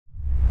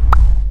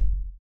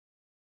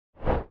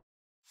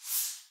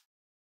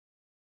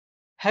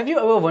Have you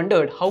ever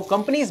wondered how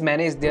companies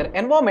manage their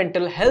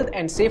environmental health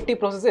and safety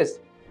processes?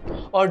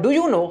 Or do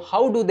you know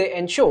how do they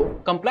ensure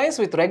compliance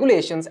with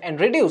regulations and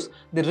reduce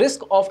the risk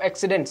of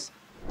accidents?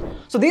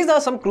 So these are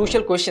some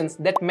crucial questions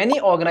that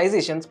many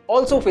organizations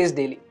also face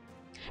daily.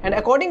 And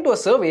according to a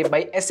survey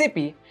by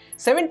SAP,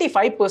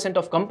 75%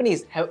 of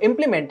companies have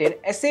implemented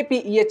SAP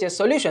EHS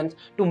solutions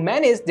to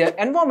manage their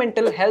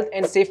environmental health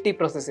and safety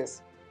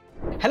processes.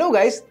 Hello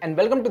guys, and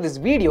welcome to this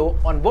video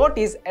on what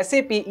is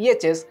SAP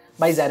EHS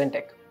by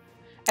ZaranTech.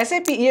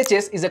 SAP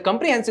EHS is a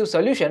comprehensive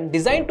solution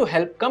designed to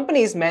help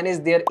companies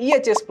manage their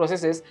EHS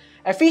processes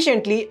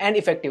efficiently and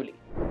effectively.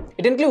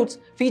 It includes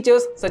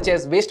features such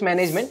as waste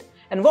management,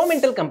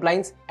 environmental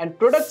compliance, and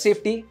product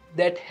safety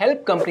that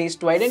help companies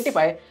to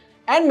identify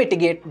and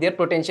mitigate their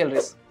potential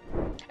risks,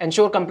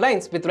 ensure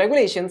compliance with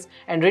regulations,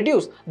 and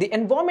reduce the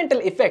environmental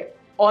effect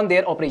on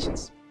their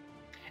operations.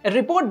 A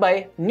report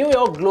by New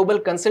York Global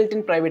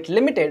Consulting Private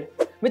Limited,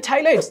 which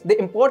highlights the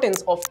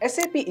importance of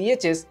SAP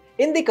EHS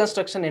in the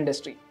construction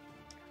industry.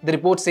 The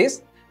report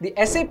says the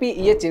SAP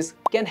EHS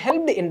can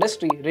help the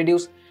industry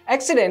reduce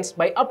accidents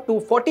by up to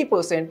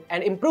 40%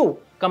 and improve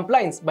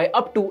compliance by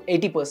up to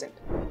 80%.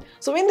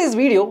 So in this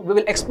video, we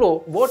will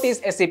explore what is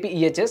SAP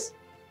EHS,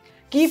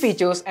 key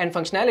features and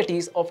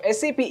functionalities of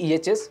SAP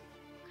EHS,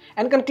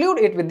 and conclude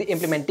it with the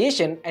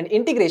implementation and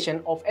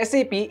integration of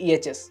SAP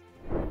EHS.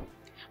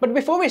 But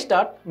before we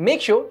start,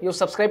 make sure you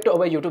subscribe to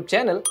our YouTube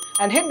channel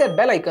and hit that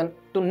bell icon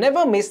to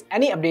never miss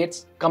any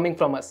updates coming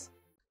from us.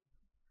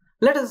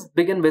 Let us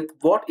begin with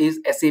what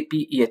is SAP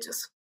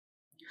EHS.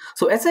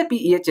 So SAP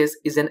EHS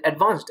is an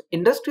advanced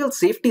industrial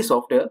safety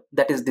software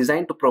that is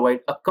designed to provide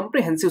a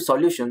comprehensive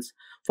solutions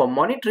for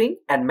monitoring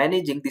and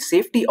managing the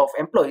safety of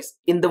employees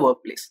in the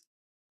workplace.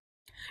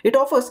 It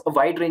offers a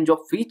wide range of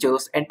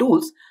features and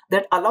tools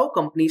that allow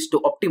companies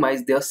to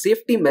optimize their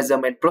safety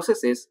measurement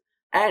processes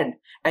and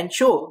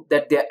ensure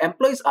that their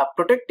employees are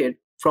protected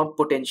from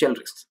potential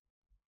risks.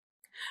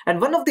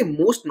 And one of the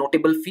most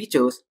notable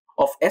features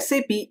of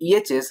SAP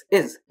EHS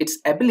is its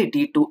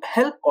ability to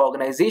help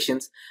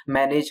organizations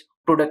manage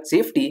product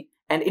safety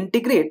and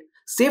integrate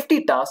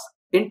safety tasks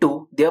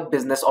into their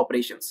business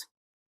operations.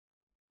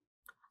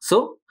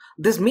 So,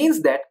 this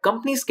means that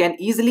companies can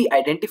easily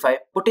identify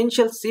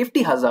potential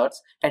safety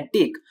hazards and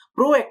take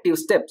proactive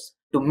steps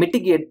to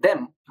mitigate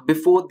them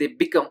before they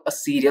become a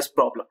serious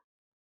problem.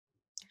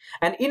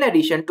 And in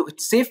addition to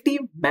its safety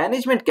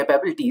management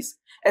capabilities,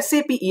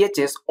 SAP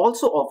EHS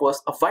also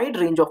offers a wide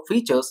range of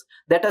features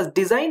that are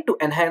designed to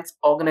enhance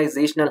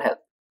organizational health.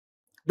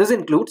 This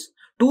includes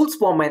tools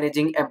for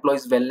managing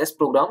employees' wellness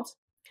programs,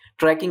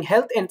 tracking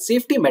health and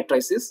safety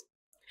matrices,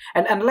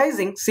 and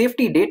analyzing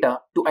safety data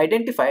to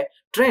identify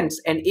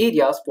trends and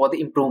areas for the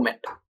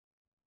improvement.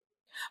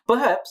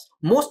 Perhaps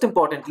most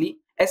importantly,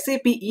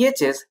 SAP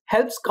EHS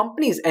helps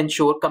companies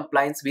ensure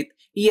compliance with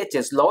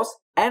EHS laws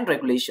and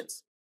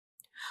regulations.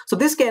 So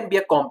this can be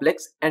a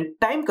complex and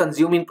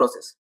time-consuming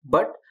process,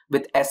 but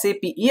with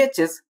SAP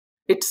EHS,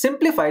 it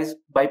simplifies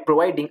by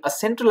providing a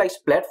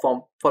centralized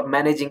platform for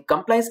managing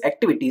compliance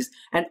activities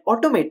and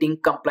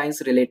automating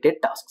compliance-related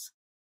tasks.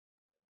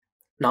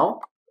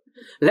 Now,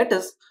 let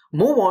us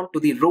move on to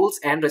the roles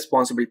and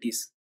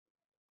responsibilities.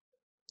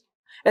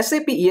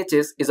 SAP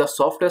EHS is a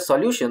software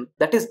solution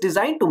that is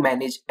designed to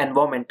manage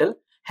environmental,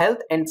 health,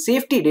 and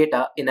safety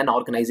data in an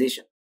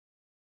organization.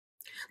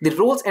 The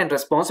roles and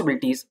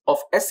responsibilities of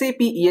SAP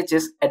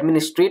EHS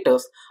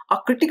administrators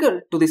are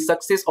critical to the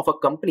success of a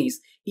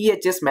company's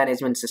EHS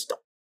management system.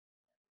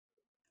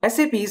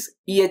 SAP's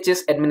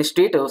EHS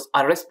administrators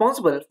are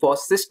responsible for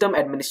system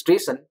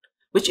administration,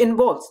 which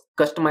involves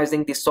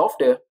customizing the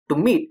software to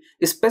meet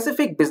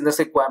specific business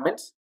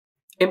requirements,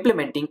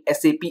 implementing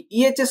SAP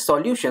EHS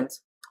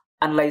solutions,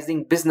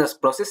 analyzing business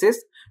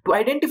processes to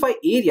identify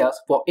areas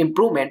for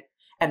improvement,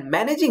 and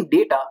managing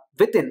data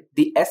within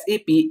the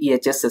SAP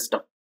EHS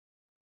system.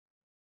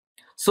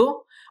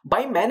 So,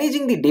 by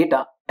managing the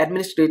data,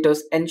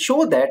 administrators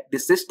ensure that the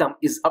system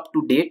is up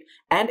to date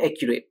and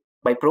accurate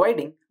by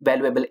providing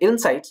valuable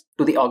insights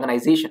to the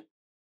organization.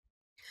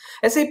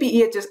 SAP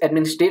EHS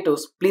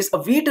administrators plays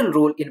a vital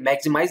role in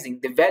maximizing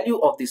the value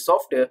of the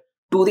software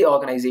to the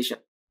organization.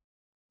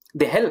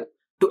 They help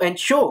to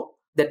ensure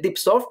that the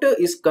software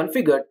is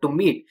configured to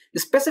meet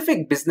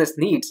specific business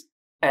needs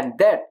and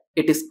that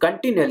it is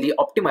continually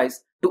optimized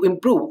to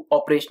improve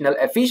operational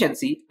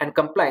efficiency and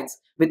compliance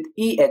with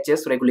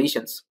EHS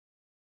regulations.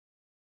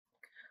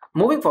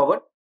 Moving forward,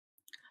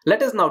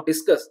 let us now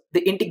discuss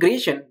the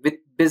integration with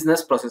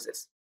business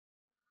processes.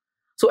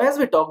 So as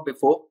we talked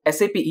before,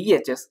 SAP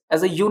EHS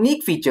has a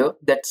unique feature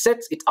that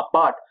sets it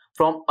apart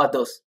from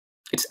others: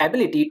 its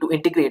ability to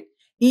integrate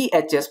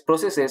EHS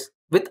processes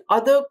with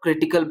other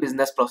critical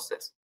business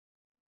processes.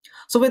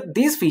 So with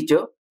this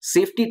feature,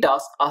 safety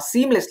tasks are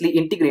seamlessly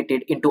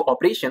integrated into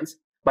operations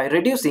by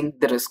reducing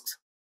the risks.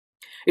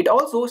 It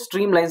also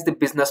streamlines the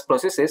business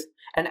processes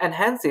and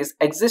enhances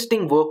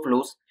existing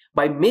workflows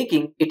by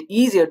making it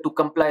easier to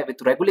comply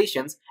with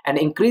regulations and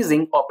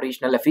increasing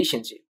operational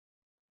efficiency.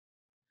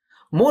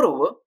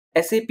 Moreover,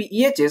 SAP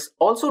EHS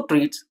also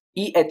treats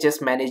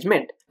EHS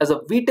management as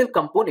a vital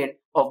component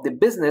of the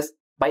business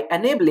by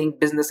enabling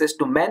businesses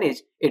to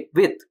manage it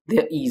with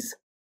their ease.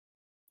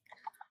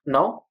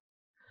 Now,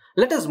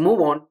 let us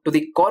move on to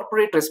the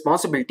corporate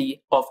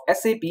responsibility of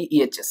SAP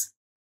EHS.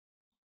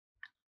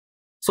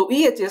 So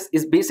EHS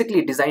is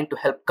basically designed to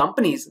help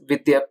companies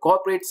with their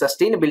corporate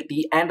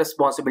sustainability and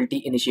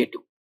responsibility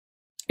initiative.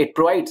 It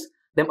provides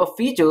them a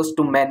features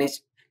to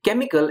manage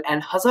chemical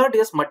and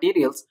hazardous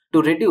materials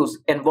to reduce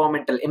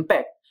environmental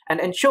impact and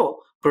ensure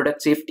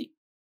product safety.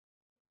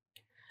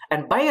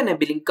 And by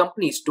enabling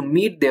companies to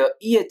meet their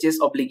EHS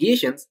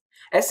obligations,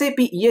 SAP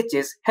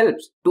EHS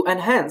helps to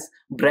enhance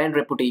brand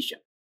reputation.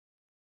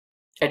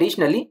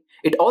 Additionally,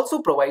 it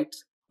also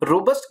provides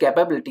robust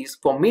capabilities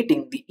for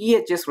meeting the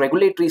EHS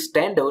regulatory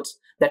standards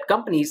that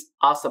companies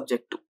are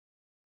subject to.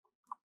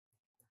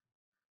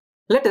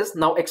 Let us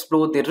now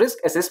explore the risk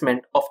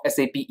assessment of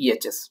SAP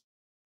EHS.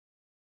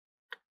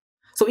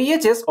 So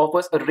EHS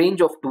offers a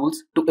range of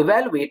tools to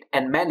evaluate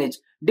and manage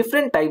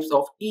different types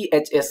of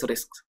EHS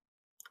risks.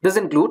 This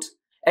includes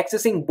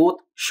accessing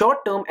both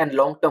short-term and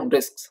long-term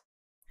risks.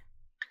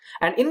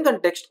 And in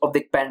context of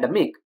the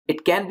pandemic,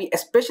 it can be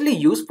especially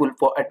useful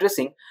for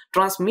addressing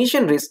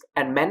transmission risk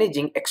and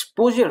managing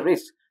exposure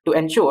risk to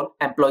ensure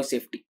employee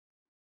safety.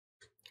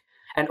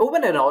 And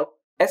overall,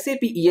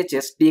 SAP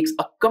EHS takes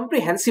a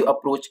comprehensive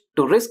approach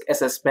to risk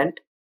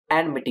assessment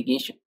and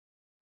mitigation.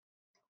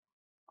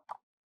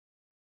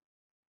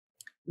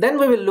 Then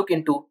we will look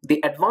into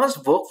the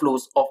advanced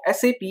workflows of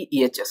SAP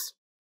EHS.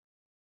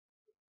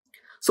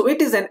 So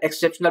it is an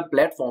exceptional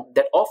platform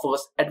that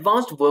offers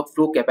advanced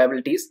workflow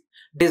capabilities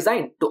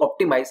designed to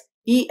optimize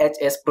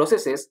EHS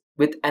processes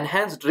with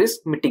enhanced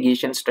risk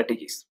mitigation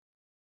strategies.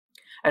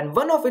 And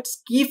one of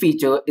its key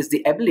features is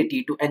the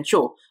ability to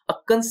ensure a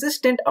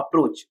consistent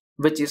approach,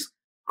 which is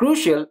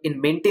crucial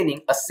in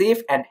maintaining a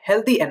safe and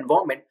healthy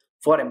environment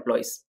for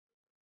employees.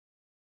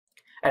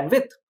 And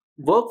with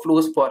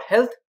workflows for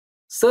health,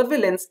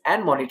 surveillance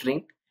and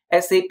monitoring,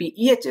 SAP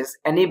EHS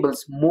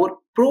enables more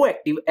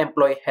proactive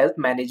employee health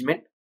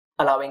management,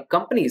 allowing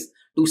companies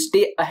to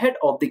stay ahead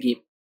of the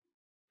game.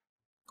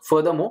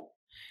 Furthermore,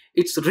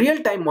 its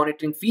real-time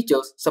monitoring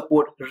features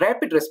support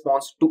rapid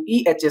response to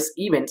EHS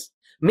events,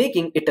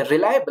 making it a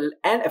reliable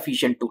and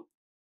efficient tool.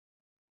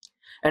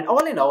 And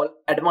all in all,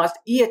 advanced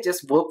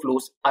EHS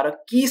workflows are a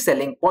key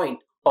selling point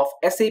of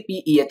SAP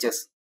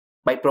EHS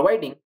by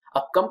providing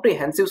a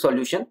comprehensive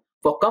solution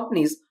for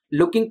companies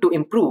looking to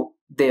improve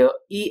their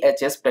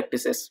EHS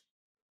practices.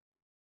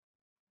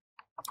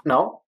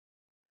 Now,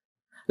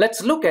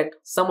 let's look at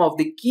some of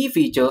the key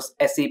features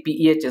SAP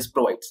EHS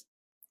provides,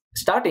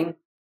 starting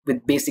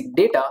with basic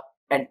data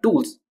and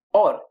tools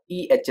or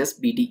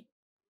EHS-BD.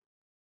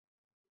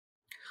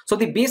 So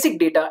the basic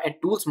data and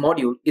tools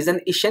module is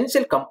an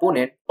essential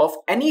component of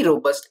any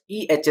robust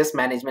EHS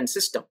management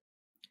system.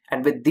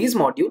 And with this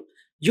module,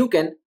 you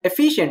can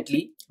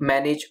efficiently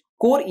manage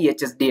core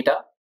EHS data,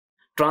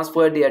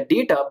 transfer their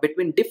data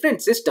between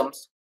different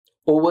systems,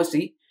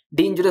 oversee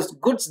dangerous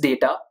goods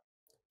data,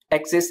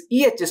 access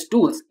EHS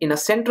tools in a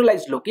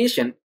centralized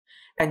location,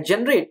 and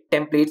generate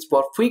templates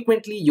for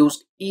frequently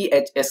used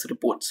EHS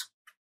reports.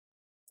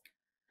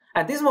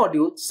 And this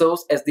module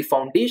serves as the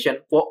foundation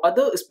for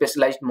other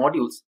specialized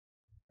modules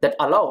that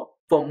allow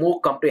for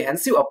more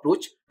comprehensive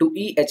approach to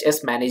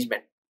EHS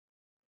management.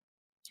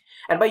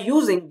 And by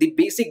using the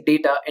basic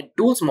data and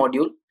tools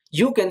module,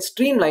 you can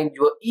streamline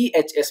your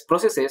EHS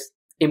processes,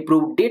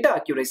 improve data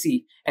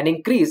accuracy, and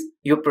increase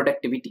your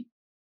productivity.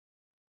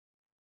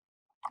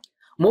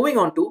 Moving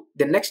on to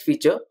the next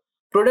feature,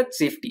 product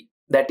safety,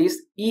 that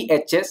is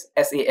EHS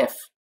SAF.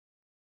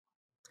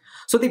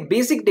 So the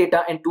basic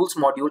data and tools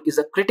module is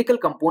a critical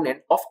component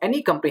of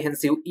any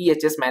comprehensive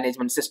EHS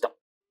management system.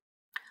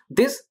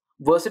 This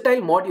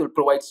versatile module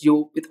provides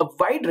you with a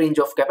wide range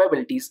of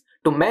capabilities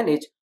to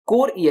manage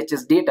core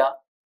EHS data,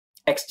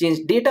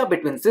 exchange data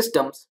between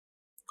systems,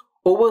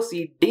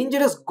 oversee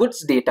dangerous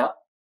goods data,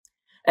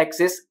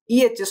 access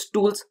EHS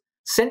tools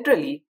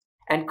centrally,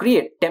 and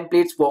create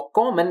templates for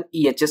common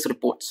EHS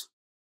reports.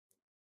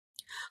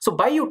 So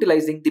by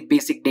utilizing the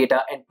basic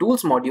data and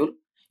tools module,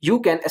 you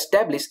can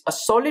establish a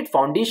solid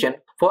foundation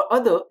for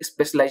other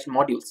specialized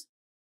modules,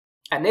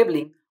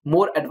 enabling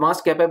more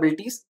advanced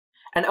capabilities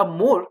and a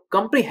more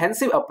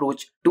comprehensive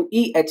approach to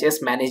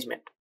EHS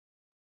management.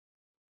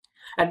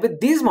 And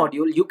with this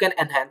module, you can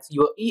enhance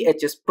your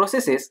EHS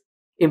processes,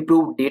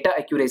 improve data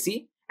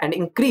accuracy, and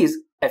increase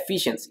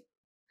efficiency.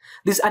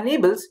 This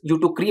enables you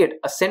to create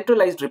a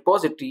centralized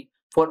repository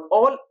for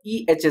all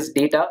EHS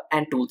data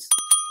and tools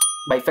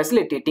by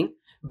facilitating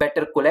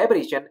better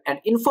collaboration and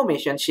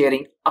information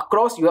sharing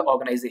across your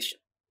organization.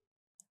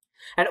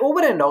 And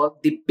overall,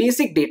 the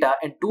basic data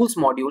and tools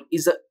module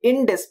is an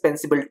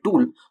indispensable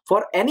tool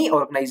for any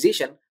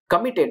organization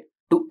committed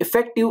to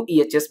effective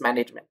EHS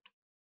management.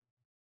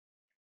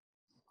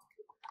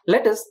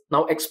 Let us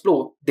now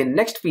explore the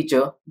next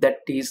feature, that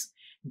is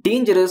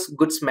Dangerous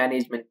Goods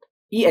Management,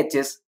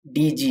 EHS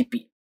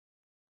DGP.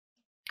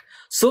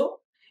 So,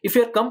 if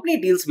your company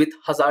deals with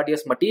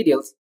hazardous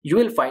materials, you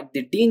will find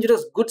the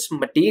dangerous goods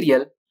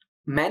material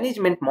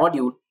management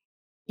module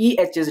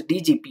EHS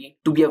DGP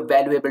to be a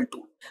valuable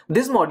tool.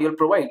 This module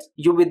provides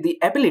you with the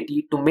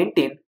ability to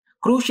maintain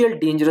crucial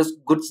dangerous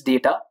goods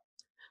data,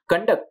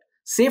 conduct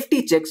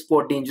safety checks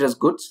for dangerous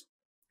goods,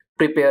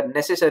 prepare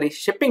necessary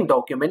shipping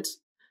documents,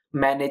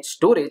 manage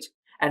storage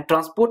and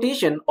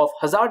transportation of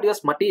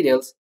hazardous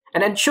materials,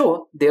 and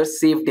ensure their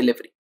safe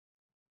delivery.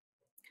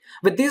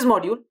 With this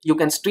module, you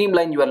can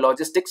streamline your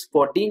logistics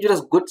for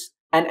dangerous goods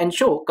and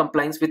ensure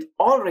compliance with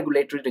all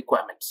regulatory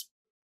requirements.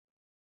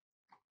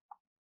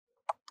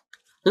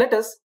 Let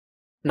us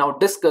now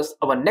discuss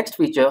our next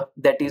feature,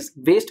 that is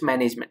waste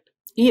management,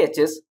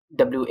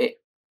 EHSWA.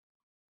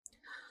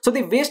 So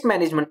the waste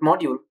management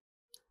module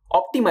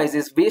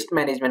optimizes waste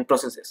management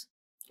processes.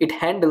 It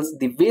handles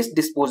the waste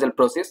disposal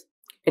process,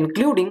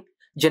 including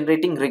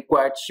generating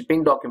required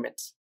shipping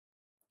documents.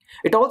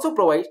 It also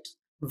provides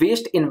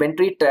waste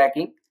inventory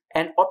tracking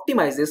and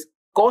optimizes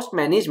cost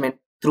management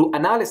through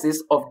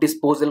analysis of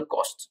disposal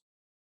costs.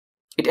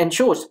 It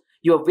ensures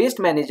your waste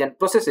management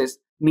processes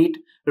meet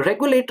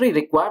regulatory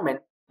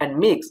requirements and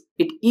makes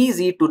it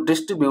easy to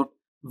distribute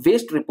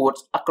waste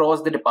reports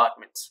across the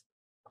departments.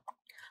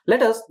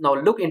 Let us now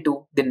look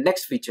into the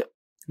next feature,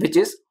 which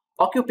is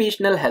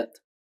occupational health,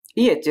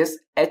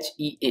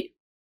 EHSHEA.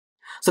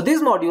 So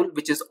this module,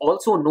 which is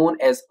also known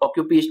as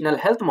occupational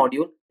health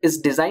module, is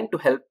designed to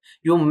help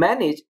you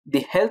manage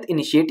the health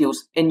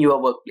initiatives in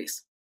your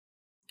workplace.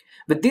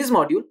 With this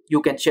module,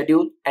 you can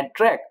schedule and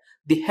track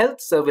the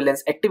health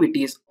surveillance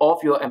activities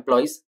of your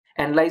employees,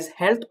 analyze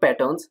health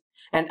patterns,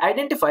 and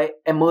identify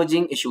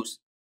emerging issues.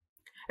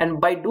 And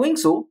by doing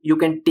so, you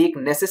can take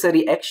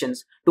necessary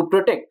actions to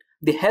protect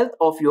the health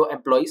of your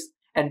employees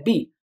and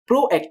be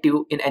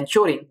proactive in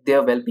ensuring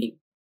their well-being.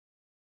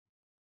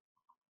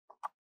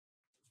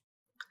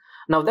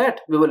 Now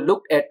that we will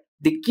look at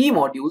the key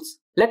modules,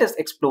 let us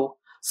explore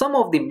some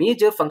of the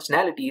major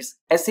functionalities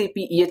SAP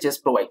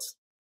EHS provides,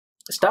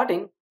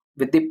 starting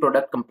with the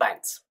product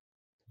compliance.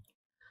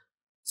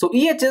 So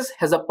EHS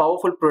has a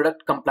powerful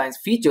product compliance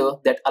feature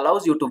that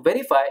allows you to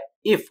verify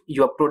if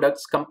your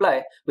products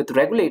comply with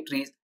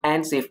regulatory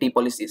and safety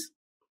policies.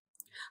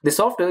 The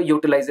software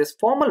utilizes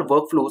formal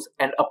workflows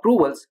and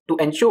approvals to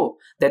ensure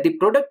that the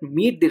product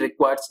meets the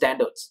required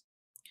standards.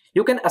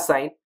 You can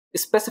assign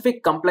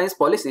specific compliance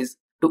policies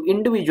to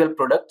individual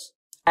products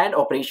and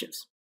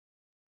operations.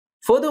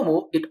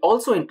 Furthermore, it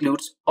also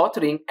includes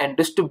authoring and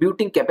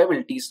distributing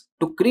capabilities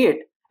to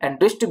create and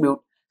distribute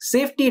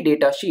safety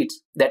data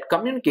sheets that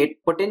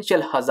communicate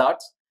potential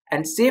hazards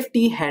and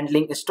safety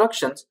handling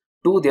instructions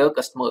to their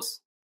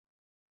customers.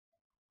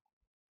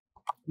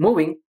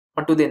 Moving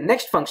on to the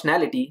next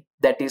functionality,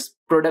 that is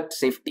product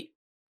safety.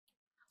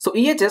 So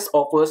EHS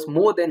offers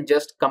more than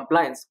just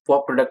compliance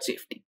for product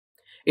safety.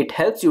 It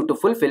helps you to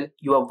fulfill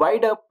your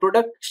wider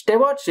product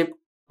stewardship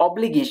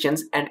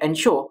obligations and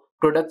ensure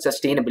product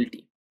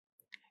sustainability.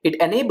 It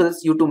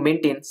enables you to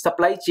maintain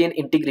supply chain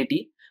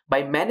integrity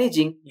by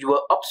managing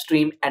your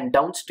upstream and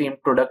downstream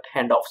product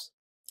handoffs,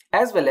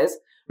 as well as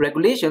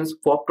regulations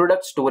for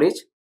product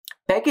storage,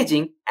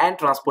 packaging, and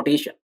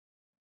transportation.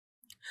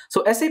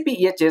 So SAP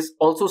EHS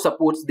also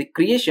supports the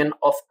creation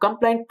of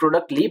compliant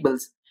product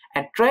labels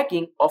and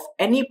tracking of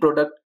any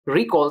product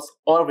recalls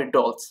or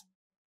withdrawals.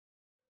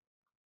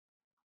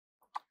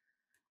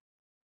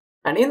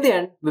 And in the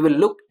end, we will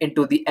look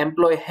into the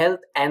employee health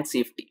and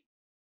safety.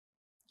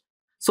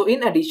 So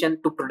in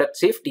addition to product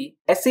safety,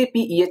 SAP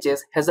EHS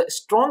has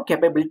strong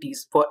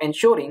capabilities for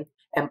ensuring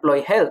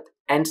employee health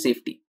and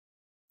safety.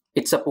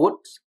 It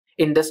supports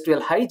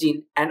industrial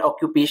hygiene and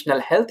occupational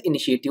health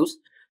initiatives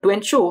to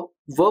ensure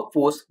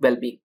workforce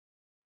well-being.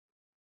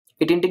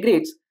 It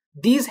integrates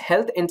these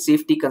health and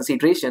safety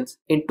considerations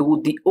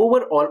into the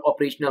overall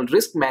operational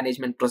risk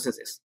management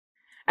processes.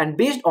 And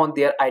based on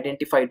their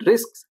identified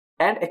risks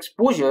and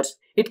exposures,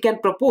 it can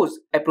propose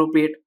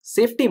appropriate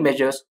safety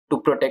measures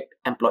to protect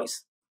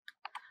employees.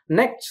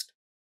 Next,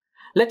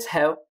 let's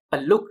have a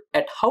look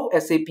at how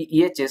SAP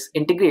EHS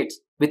integrates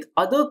with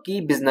other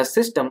key business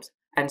systems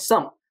and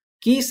some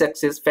key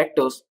success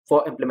factors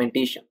for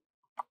implementation.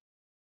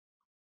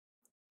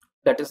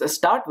 Let us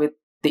start with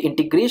the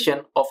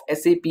integration of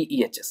SAP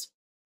EHS.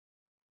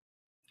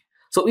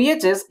 So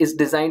EHS is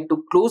designed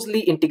to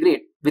closely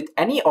integrate with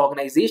any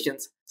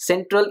organization's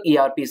central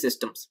ERP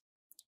systems.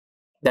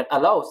 That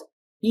allows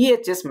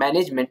EHS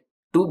management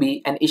to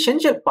be an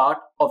essential part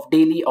of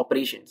daily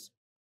operations.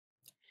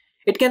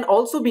 It can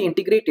also be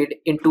integrated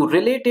into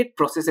related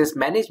processes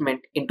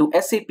management into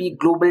SAP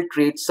Global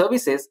Trade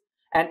Services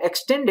and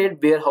extended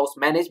warehouse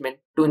management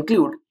to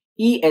include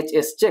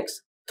EHS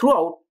checks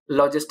throughout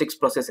logistics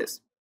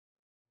processes.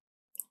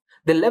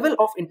 The level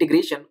of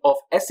integration of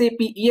SAP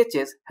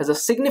EHS has a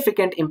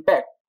significant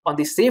impact on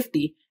the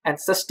safety and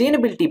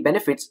sustainability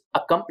benefits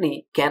a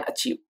company can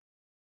achieve.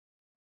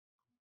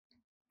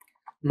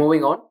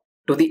 Moving on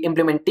to the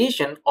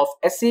implementation of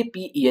SAP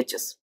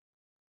EHS.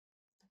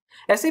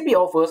 SAP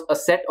offers a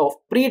set of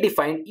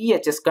predefined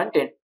EHS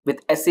content with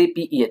SAP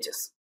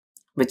EHS,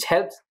 which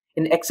helps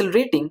in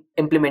accelerating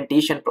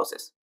implementation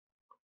process.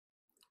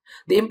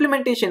 The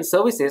implementation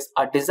services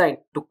are designed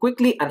to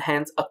quickly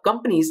enhance a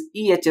company's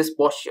EHS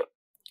posture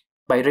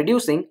by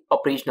reducing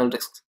operational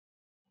risks.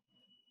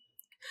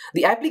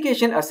 The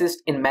application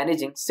assists in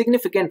managing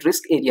significant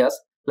risk areas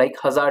like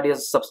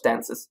hazardous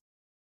substances.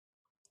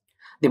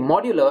 The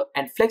modular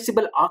and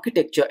flexible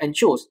architecture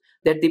ensures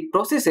that the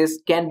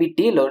processes can be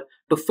tailored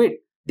to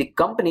fit the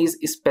company's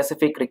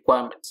specific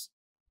requirements.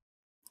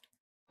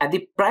 And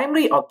the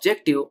primary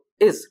objective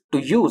is to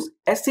use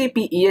SAP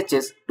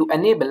EHS to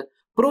enable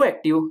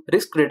proactive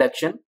risk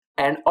reduction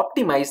and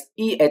optimize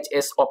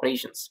EHS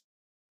operations.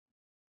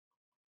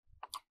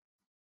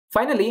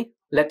 Finally,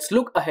 let's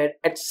look ahead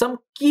at some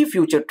key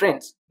future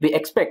trends we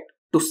expect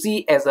to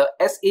see as a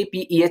SAP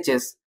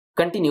EHS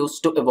continues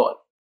to evolve.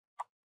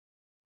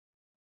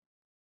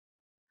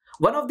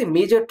 One of the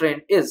major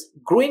trends is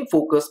growing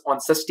focus on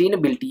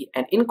sustainability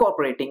and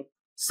incorporating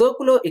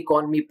circular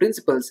economy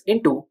principles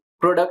into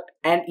product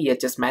and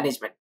EHS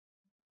management.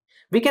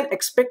 We can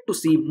expect to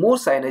see more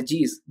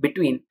synergies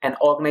between an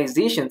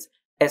organization's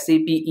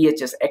SAP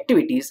EHS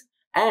activities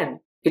and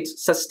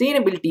its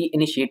sustainability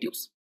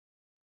initiatives.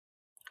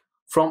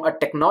 From a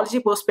technology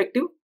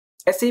perspective,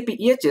 SAP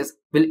EHS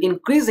will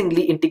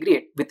increasingly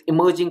integrate with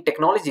emerging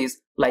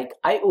technologies like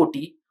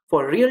IoT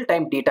for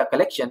real-time data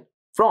collection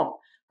from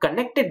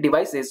connected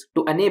devices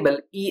to enable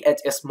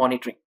EHS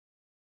monitoring.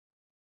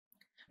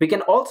 We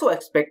can also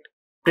expect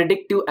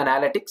predictive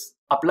analytics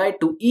applied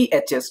to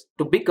EHS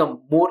to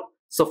become more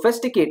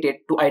sophisticated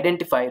to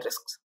identify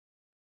risks.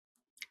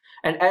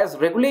 And as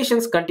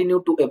regulations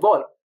continue to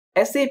evolve,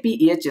 SAP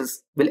EHS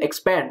will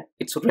expand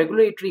its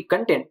regulatory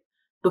content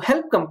to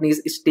help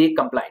companies stay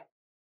compliant.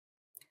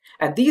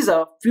 And these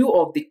are few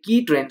of the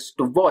key trends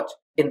to watch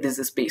in this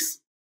space.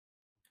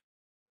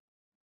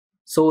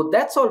 So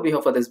that's all we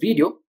have for this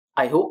video.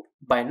 I hope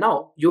by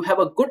now you have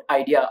a good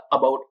idea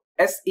about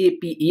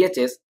SAP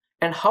EHS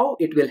and how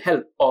it will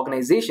help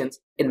organizations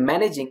in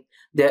managing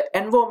their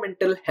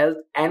environmental health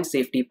and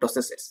safety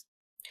processes.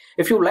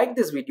 If you like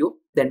this video,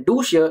 then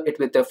do share it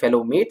with your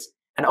fellow mates,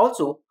 and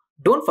also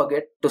don't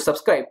forget to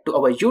subscribe to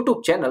our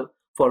YouTube channel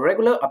for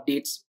regular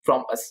updates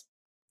from us.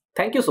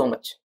 Thank you so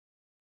much.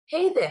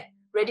 Hey there,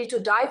 ready to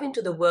dive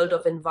into the world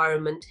of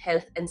environment,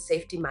 health and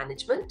safety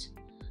management?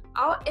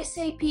 Our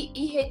SAP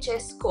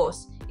EHS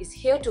course is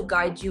here to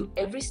guide you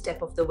every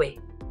step of the way.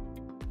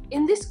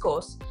 In this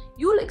course,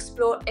 you'll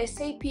explore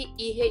SAP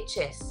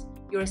EHS,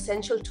 your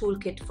essential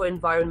toolkit for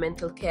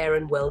environmental care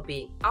and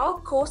well-being. Our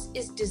course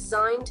is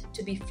designed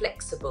to be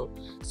flexible,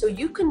 so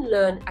you can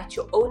learn at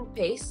your own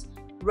pace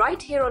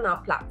right here on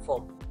our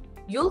platform.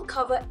 You'll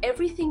cover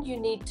everything you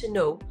need to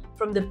know,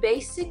 from the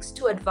basics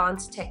to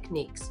advanced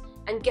techniques.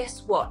 And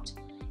guess what?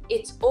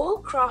 It's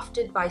all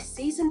crafted by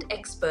seasoned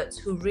experts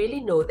who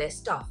really know their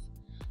stuff.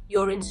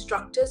 Your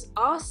instructors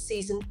are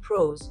seasoned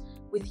pros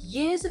with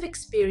years of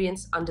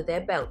experience under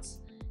their belts.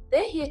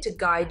 They're here to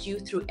guide you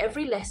through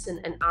every lesson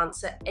and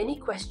answer any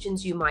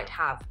questions you might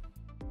have.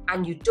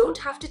 And you don't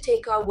have to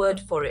take our word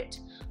for it.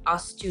 Our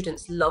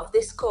students love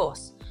this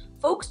course.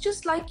 Folks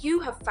just like you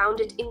have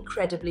found it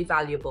incredibly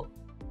valuable.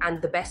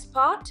 And the best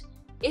part?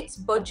 It's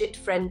budget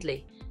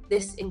friendly.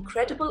 This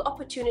incredible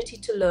opportunity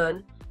to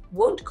learn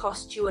won't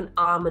cost you an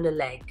arm and a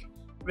leg.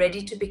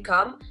 Ready to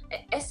become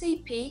a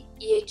SAP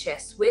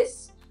EHS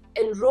whiz?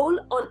 Enroll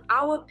on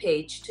our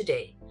page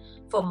today.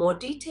 For more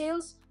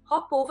details,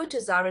 hop over to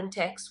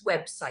ZaranTech's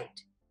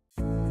website.